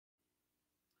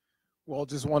Well,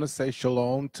 just want to say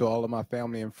shalom to all of my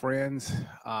family and friends.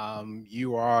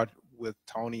 You are with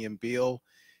Tony and Bill,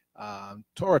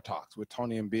 Torah Talks with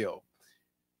Tony and Bill.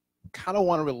 Kind of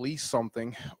want to release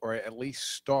something, or at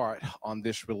least start on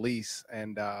this release.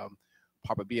 And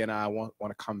Papa B and I want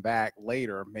to come back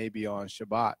later, maybe on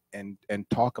Shabbat, and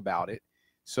talk about it.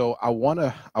 So I want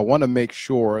to make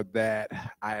sure that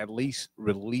I at least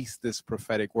release this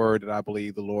prophetic word that I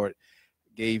believe the Lord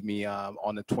gave me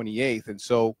on the 28th. And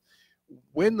so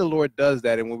when the Lord does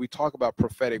that, and when we talk about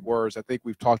prophetic words, I think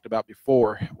we've talked about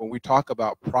before, when we talk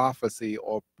about prophecy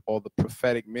or the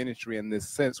prophetic ministry in this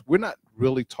sense, we're not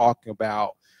really talking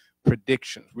about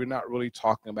predictions. We're not really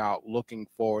talking about looking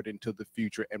forward into the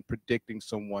future and predicting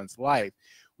someone's life.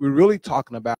 We're really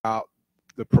talking about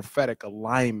the prophetic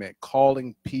alignment,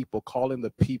 calling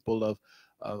the people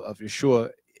of Yeshua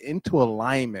into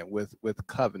alignment with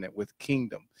covenant, with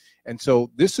kingdom. And so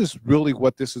this is really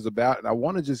what this is about. And I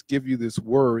want to just give you this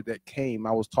word that came.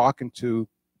 I was talking to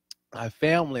my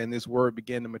family and this word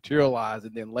began to materialize.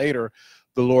 And then later,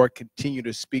 the Lord continued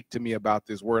to speak to me about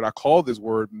this word. I call this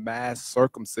word mass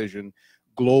circumcision,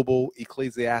 global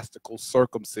ecclesiastical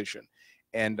circumcision.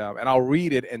 And I'll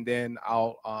read it, and then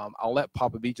I'll let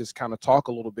Papa B just kind of talk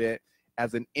a little bit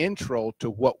as an intro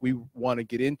to what we want to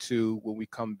get into when we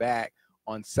come back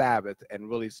on Sabbath and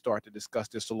really start to discuss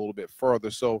this a little bit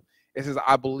further. So it says,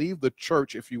 I believe the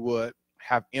church, if you would,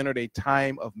 have entered a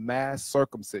time of mass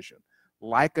circumcision,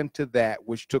 like unto that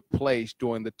which took place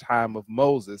during the time of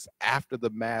Moses after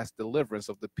the mass deliverance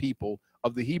of the people,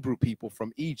 of the Hebrew people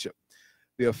from Egypt.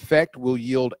 The effect will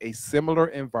yield a similar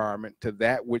environment to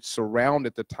that which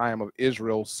surrounded the time of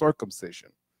Israel's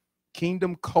circumcision.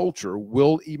 Kingdom culture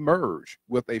will emerge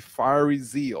with a fiery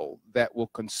zeal that will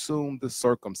consume the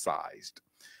circumcised.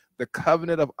 The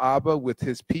covenant of Abba with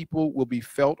his people will be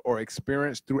felt or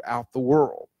experienced throughout the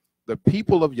world. The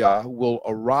people of Yah will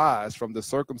arise from the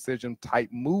circumcision type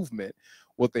movement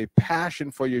with a passion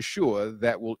for Yeshua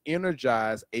that will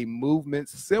energize a movement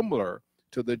similar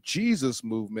to the Jesus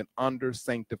movement under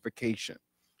sanctification.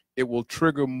 It will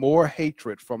trigger more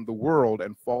hatred from the world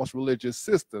and false religious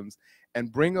systems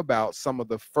and bring about some of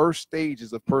the first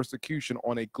stages of persecution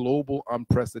on a global,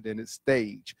 unprecedented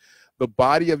stage. The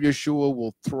body of Yeshua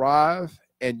will thrive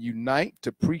and unite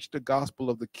to preach the gospel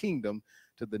of the kingdom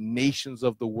to the nations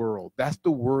of the world. That's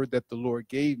the word that the Lord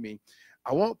gave me.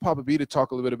 I want Papa B to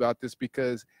talk a little bit about this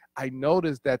because I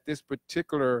noticed that this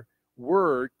particular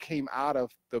word came out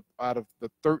of the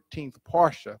 13th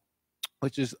Parsha,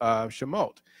 which is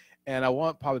Shemot. And I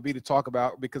want Papa B to talk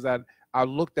about, because I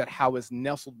looked at how it's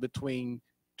nestled between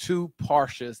two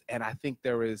Parshas, and I think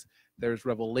there's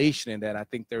revelation in that. I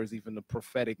think there's even a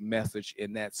prophetic message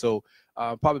in that. So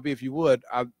Papa B, if you would,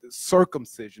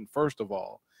 circumcision, first of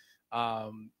all,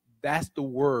 that's the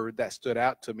word that stood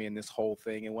out to me in this whole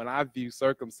thing. And when I view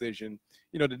circumcision,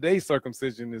 today's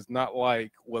circumcision is not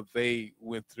like what they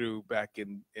went through back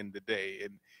in the day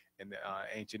in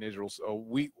ancient Israel. So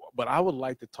but I would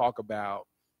like to talk about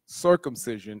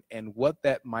circumcision and what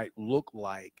that might look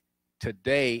like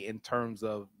today in terms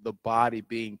of the body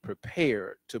being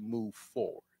prepared to move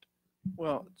forward.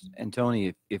 Well, and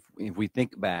Tony, if we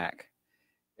think back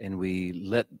and we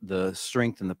let the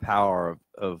strength and the power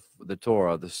of the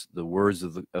Torah, the words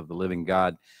of the living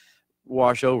God,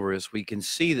 wash over us, we can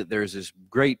see that there's this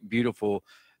great, beautiful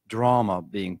drama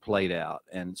being played out.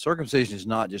 And circumcision is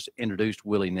not just introduced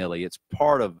willy-nilly. It's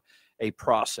part of a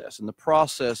process. And the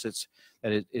process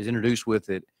that is introduced with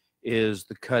it is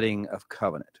the cutting of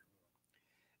covenant.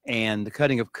 And the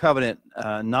cutting of covenant,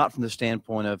 not from the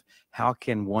standpoint of how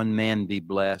can one man be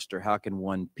blessed or how can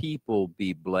one people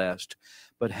be blessed,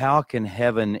 but how can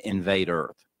heaven invade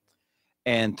earth?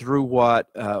 And through what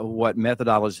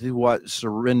methodology, through what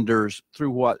surrenders,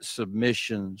 through what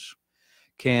submissions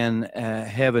can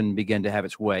heaven begin to have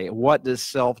its way? What does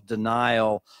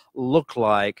self-denial look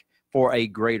like for a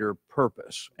greater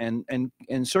purpose? And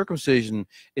circumcision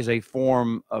is a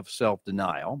form of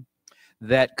self-denial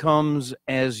that comes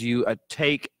as you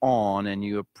take on and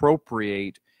you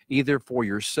appropriate either for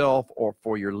yourself or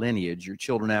for your lineage, your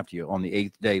children after you. On the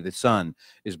 8th day, the son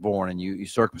is born, and you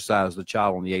circumcise the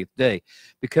child on the 8th day,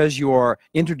 because you are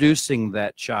introducing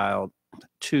that child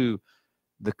to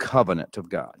the covenant of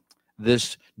God,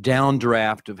 this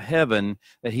downdraft of heaven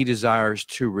that he desires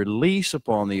to release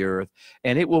upon the earth,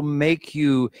 and it will make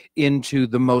you into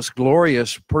the most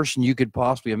glorious person you could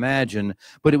possibly imagine,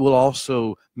 but it will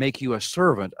also make you a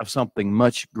servant of something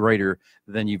much greater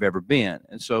than you've ever been.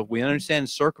 And so if we understand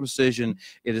circumcision,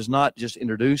 it is not just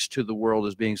introduced to the world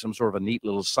as being some sort of a neat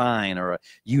little sign or a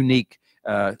unique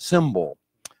symbol,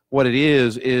 What it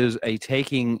is a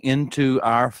taking into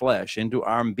our flesh, into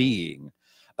our being,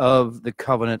 of the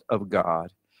covenant of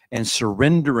God and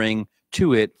surrendering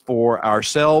to it for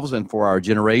ourselves and for our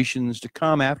generations to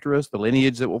come after us, the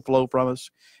lineage that will flow from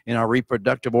us in our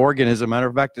reproductive organ. As a matter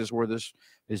of fact, is where this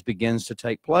begins to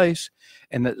take place,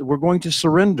 and that we're going to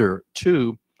surrender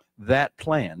to that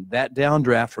plan, that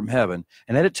downdraft from heaven,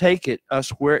 and let it take us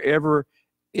wherever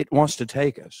it wants to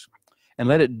take us, and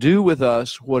let it do with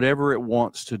us whatever it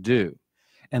wants to do,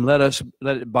 and let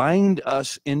it bind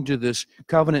us into this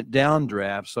covenant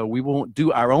downdraft, so we won't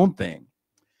do our own thing,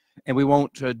 and we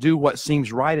won't do what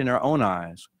seems right in our own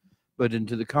eyes, but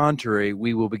into the contrary,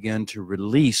 we will begin to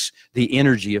release the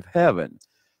energy of heaven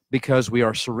because we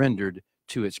are surrendered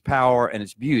to its power and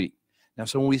its beauty. Now,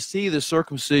 so when we see the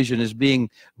circumcision as being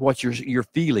what you're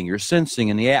feeling, you're sensing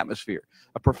in the atmosphere,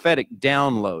 a prophetic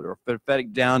download or a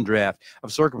prophetic downdraft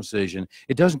of circumcision,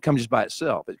 it doesn't come just by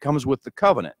itself. It comes with the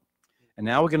covenant. And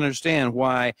now we can understand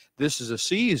why this is a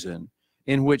season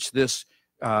in which this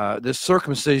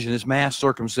circumcision, this mass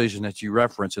circumcision that you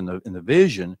reference in the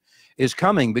vision, is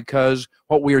coming, because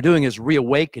what we are doing is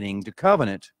reawakening to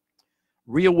covenant,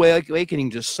 reawakening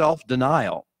to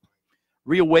self-denial,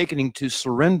 reawakening to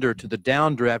surrender to the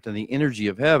downdraft and the energy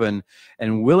of heaven,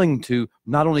 and willing to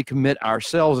not only commit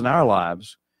ourselves and our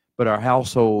lives, but our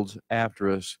households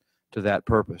after us to that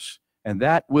purpose. And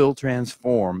that will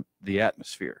transform the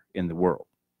atmosphere in the world.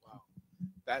 Wow.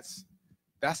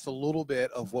 That's a little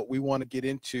bit of what we want to get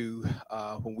into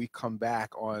when we come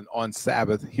back on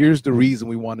Sabbath. Here's the reason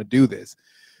we want to do this.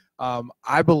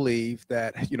 I believe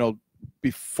that,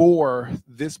 before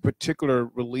this particular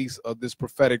release of this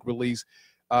prophetic release,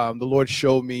 the Lord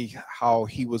showed me how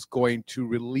he was going to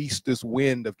release this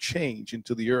wind of change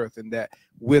into the earth, and that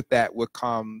with that would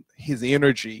come his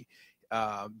energy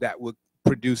that would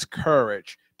produce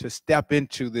courage to step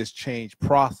into this change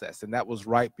process. And that was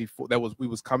right before we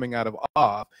was coming out of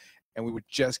awe, and we were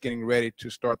just getting ready to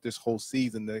start this whole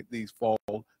season, these fall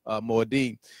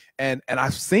Moedim. And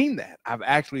I've seen that. I've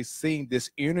actually seen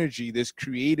this energy, this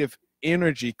creative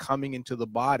energy coming into the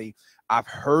body. I've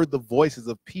heard the voices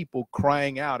of people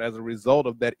crying out as a result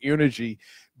of that energy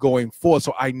going forth.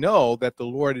 So I know that the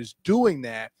Lord is doing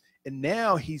that. And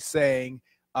now he's saying,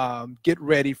 get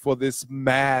ready for this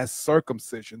mass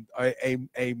circumcision,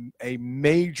 a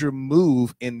major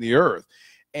move in the earth.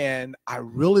 And I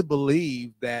really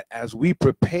believe that as we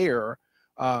prepare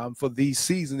for these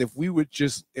seasons, if we would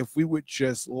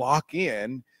just lock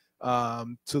in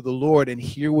to the Lord and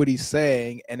hear what he's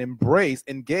saying, and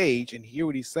engage and hear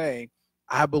what he's saying,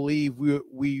 I believe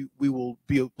we will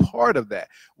be a part of that.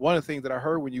 One of the things that I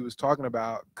heard when you was talking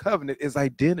about covenant is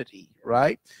identity,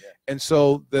 right? Yeah. And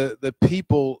so the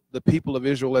people of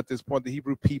Israel at this point, the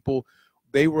Hebrew people,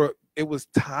 it was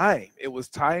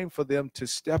time for them to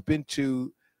step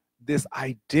into this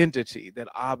identity that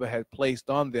Abba had placed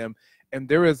on them. And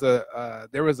there is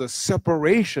a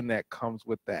separation that comes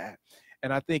with that.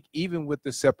 And I think even with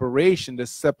the separation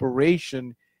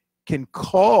can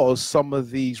cause some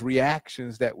of these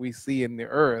reactions that we see in the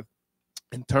earth,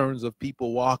 in terms of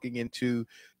people walking into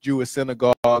Jewish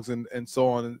synagogues and so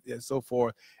on and so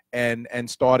forth, and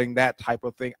starting that type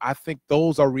of thing. I think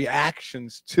those are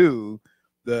reactions to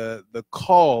the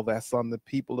call that's on the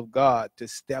people of God to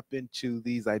step into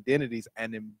these identities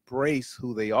and embrace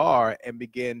who they are and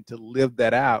begin to live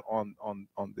that out on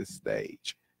this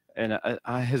stage. And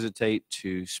I hesitate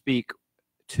to speak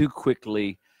too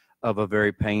quickly of a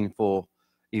very painful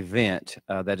event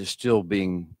that is still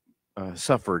being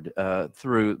suffered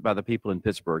through by the people in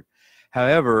Pittsburgh.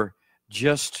 However,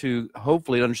 just to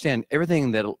hopefully understand,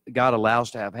 everything that God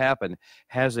allows to have happen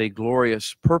has a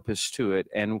glorious purpose to it,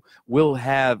 and will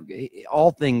have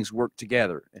all things work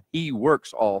together. He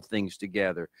works all things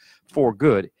together for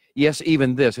good. Yes,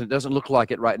 even this, and it doesn't look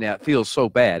like it right now. It feels so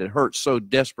bad. It hurts so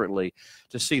desperately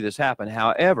to see this happen.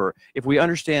 However, if we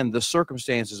understand the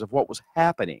circumstances of what was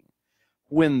happening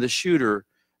when the shooter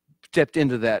stepped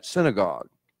into that synagogue,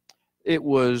 it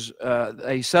was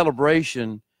a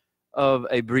celebration of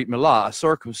a Brit Milah, a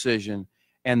circumcision,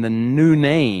 and the new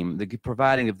name, the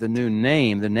providing of the new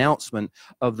name, the announcement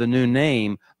of the new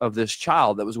name of this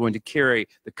child that was going to carry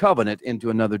the covenant into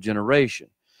another generation.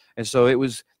 And so I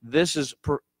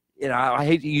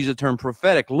hate to use the term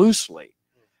prophetic loosely,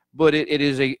 but it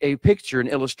is a picture, an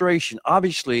illustration.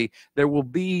 Obviously, there will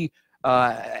be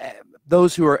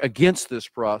those who are against this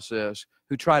process,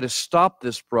 who try to stop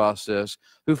this process,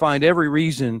 who find every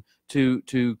reason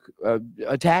to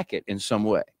attack it in some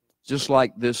way. Just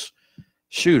like this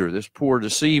shooter, this poor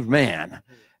deceived man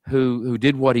who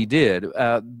did what he did.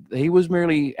 He was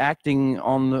merely acting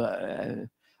on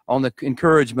on the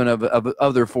encouragement of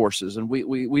other forces, and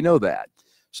we know that.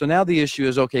 So now the issue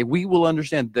is, okay, we will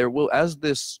understand there will, as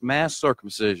this mass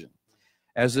circumcision,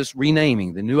 as this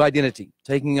renaming, the new identity,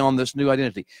 taking on this new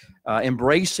identity,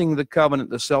 embracing the covenant,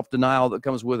 the self-denial that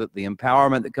comes with it, the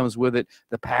empowerment that comes with it,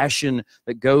 the passion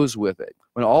that goes with it.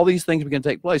 When all these things begin to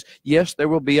take place, yes, there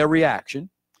will be a reaction,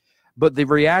 but the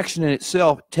reaction in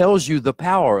itself tells you the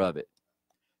power of it.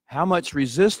 How much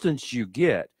resistance you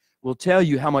get will tell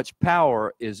you how much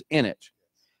power is in it.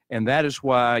 And that is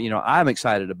why, you know, I'm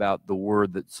excited about the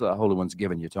word that the Holy One's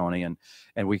given you, Tony, and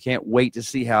we can't wait to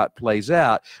see how it plays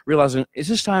out, realizing it's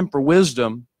just time for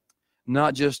wisdom,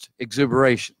 not just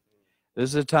exuberation. This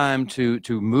is a time to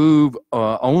move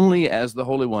only as the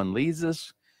Holy One leads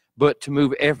us, but to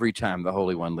move every time the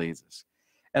Holy One leads us.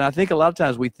 And I think a lot of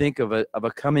times we think of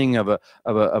a coming of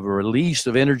a release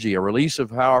of energy, a release of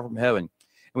power from heaven,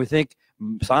 and we think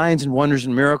signs and wonders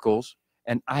and miracles.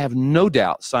 And I have no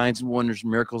doubt signs and wonders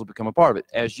and miracles will become a part of it.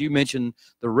 As you mentioned,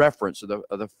 the reference of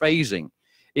the phasing,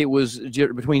 it was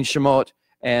between Shemot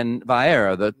and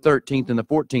Va'era, the 13th and the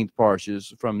 14th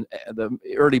parshas from the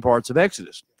early parts of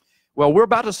Exodus. Well, we're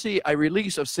about to see a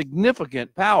release of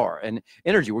significant power and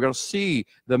energy. We're going to see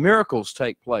the miracles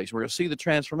take place. We're going to see the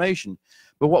transformation.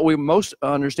 But what we most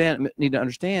need to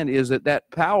understand is that that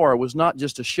power was not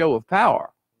just a show of power.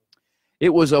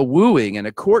 It was a wooing and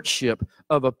a courtship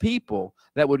of a people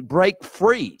that would break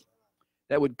free,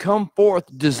 that would come forth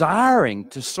desiring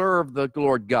to serve the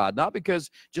Lord God, not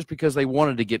just because they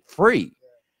wanted to get free,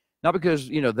 not because,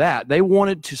 you know, that. They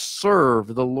wanted to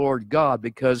serve the Lord God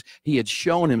because he had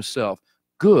shown himself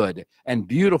good and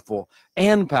beautiful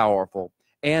and powerful,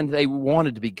 and they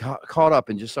wanted to be caught up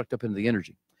and just sucked up into the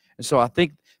energy. And so I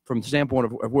think from the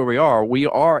standpoint of where we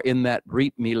are in that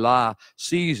Brit Milah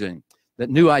season. That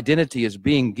new identity is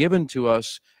being given to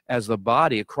us as the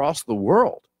body across the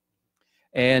world.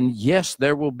 And yes,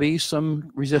 there will be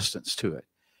some resistance to it.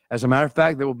 As a matter of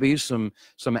fact, there will be some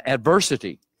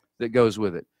adversity that goes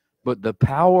with it. But the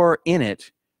power in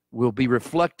it will be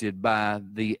reflected by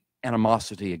the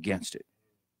animosity against it.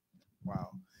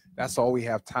 Wow. That's all we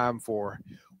have time for.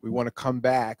 We want to come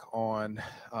back on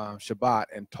Shabbat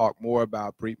and talk more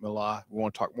about Brit Milah. We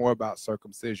want to talk more about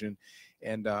circumcision.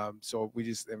 And so we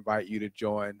just invite you to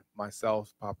join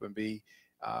myself, Papa and B,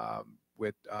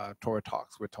 with Torah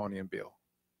Talks with Tony and Bill.